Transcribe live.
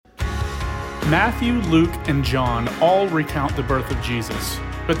Matthew, Luke, and John all recount the birth of Jesus,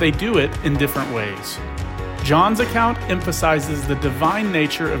 but they do it in different ways. John's account emphasizes the divine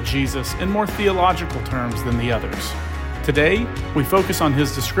nature of Jesus in more theological terms than the others. Today, we focus on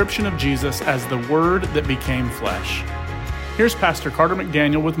his description of Jesus as the Word that became flesh. Here's Pastor Carter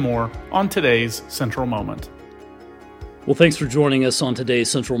McDaniel with more on today's Central Moment. Well, thanks for joining us on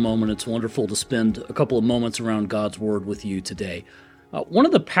today's Central Moment. It's wonderful to spend a couple of moments around God's Word with you today. One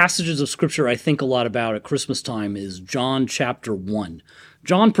of the passages of Scripture I think a lot about at Christmas time is John chapter 1.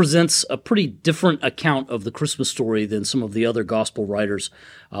 John presents a pretty different account of the Christmas story than some of the other gospel writers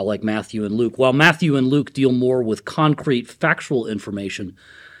like Matthew and Luke. While Matthew and Luke deal more with concrete, factual information,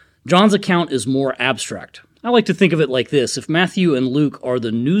 John's account is more abstract. I like to think of it like this. If Matthew and Luke are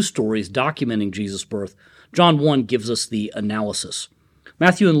the news stories documenting Jesus' birth, John 1 gives us the analysis.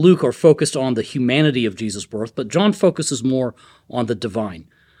 Matthew and Luke are focused on the humanity of Jesus' birth, but John focuses more on the divine.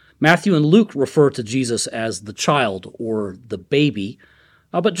 Matthew and Luke refer to Jesus as the child or the baby,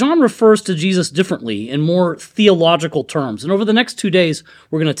 but John refers to Jesus differently in more theological terms. And over the next 2 days,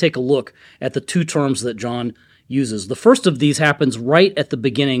 we're going to take a look at the two terms that John uses. The first of these happens right at the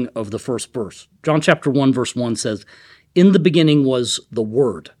beginning of the first verse. John chapter 1, verse 1 says, "In the beginning was the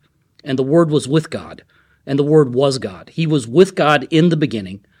Word, and the Word was with God, and the Word was God. He was with God in the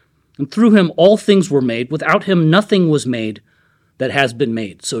beginning, and through him all things were made. Without him nothing was made that has been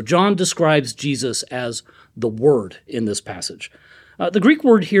made." So John describes Jesus as the Word in this passage. The Greek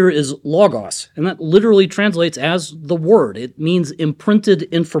word here is logos, and that literally translates as the Word. It means imprinted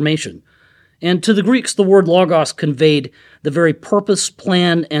information. And to the Greeks, the word logos conveyed the very purpose,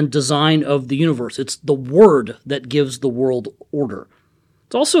 plan, and design of the universe. It's the Word that gives the world order.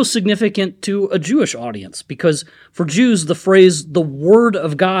 It's also significant to a Jewish audience because for Jews, the phrase "the Word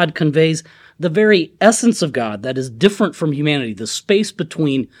of God" conveys the very essence of God that is different from humanity. The space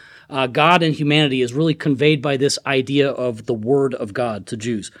between God and humanity is really conveyed by this idea of the Word of God to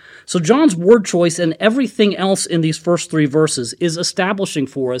Jews. So John's word choice and everything else in these first three verses is establishing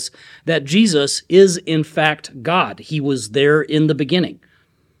for us that Jesus is in fact God. He was there in the beginning.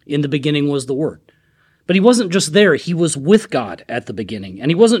 In the beginning was the Word. But he wasn't just there, he was with God at the beginning. And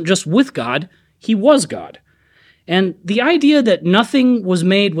he wasn't just with God, he was God. And the idea that nothing was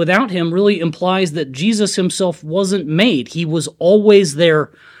made without him really implies that Jesus himself wasn't made. He was always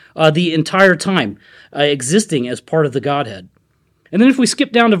there the entire time, existing as part of the Godhead. And then if we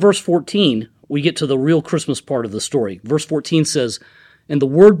skip down to verse 14, we get to the real Christmas part of the story. Verse 14 says, "And the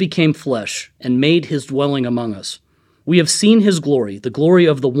Word became flesh and made his dwelling among us. We have seen his glory, the glory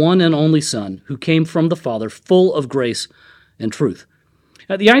of the one and only Son, who came from the Father, full of grace and truth."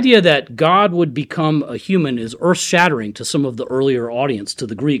 The idea that God would become a human is earth-shattering to some of the earlier audience. To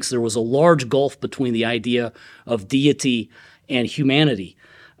the Greeks, there was a large gulf between the idea of deity and humanity.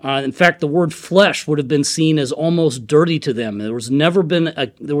 In fact, the word flesh would have been seen as almost dirty to them. There would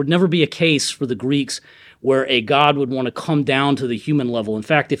never be a case for the Greeks where a god would want to come down to the human level. In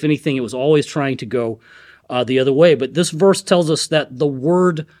fact, if anything, it was always trying to go the other way. But this verse tells us that the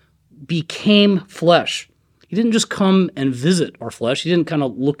Word became flesh. He didn't just come and visit our flesh. He didn't kind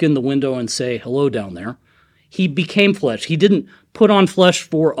of look in the window and say, "Hello down there." He became flesh. He didn't put on flesh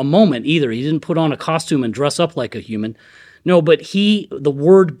for a moment either. He didn't put on a costume and dress up like a human. No, but the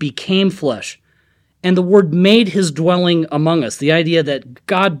Word became flesh. And the Word made his dwelling among us. The idea that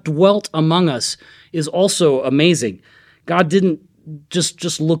God dwelt among us is also amazing. God didn't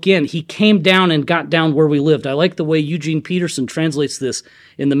just look in. He came down and got down where we lived. I like the way Eugene Peterson translates this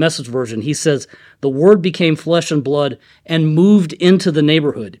in the Message version. He says, "The Word became flesh and blood and moved into the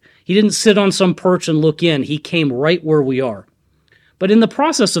neighborhood." He didn't sit on some perch and look in. He came right where we are. But in the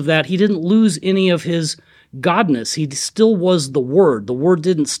process of that, he didn't lose any of his godness. He still was the Word. The Word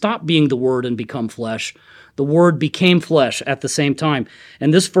didn't stop being the Word and become flesh. The Word became flesh at the same time.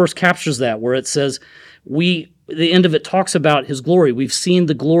 And this verse captures that, where it says, the end of it talks about his glory. We've seen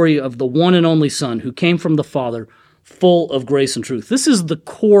the glory of the one and only Son who came from the Father, full of grace and truth. This is the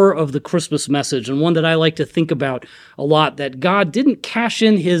core of the Christmas message, and one that I like to think about a lot, that God didn't cash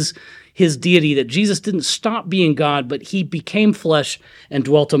in his deity, that Jesus didn't stop being God, but he became flesh and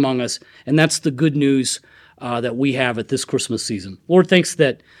dwelt among us. And that's the good news that we have at this Christmas season. Lord, thanks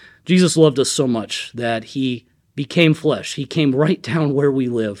that Jesus loved us so much that he became flesh. He came right down where we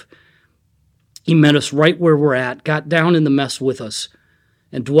live. He met us right where we're at, got down in the mess with us,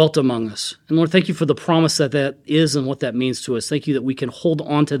 and dwelt among us. And Lord, thank you for the promise that is and what that means to us. Thank you that we can hold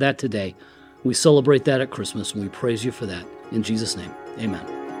on to that today. We celebrate that at Christmas, and we praise you for that. In Jesus' name,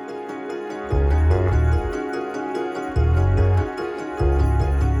 amen.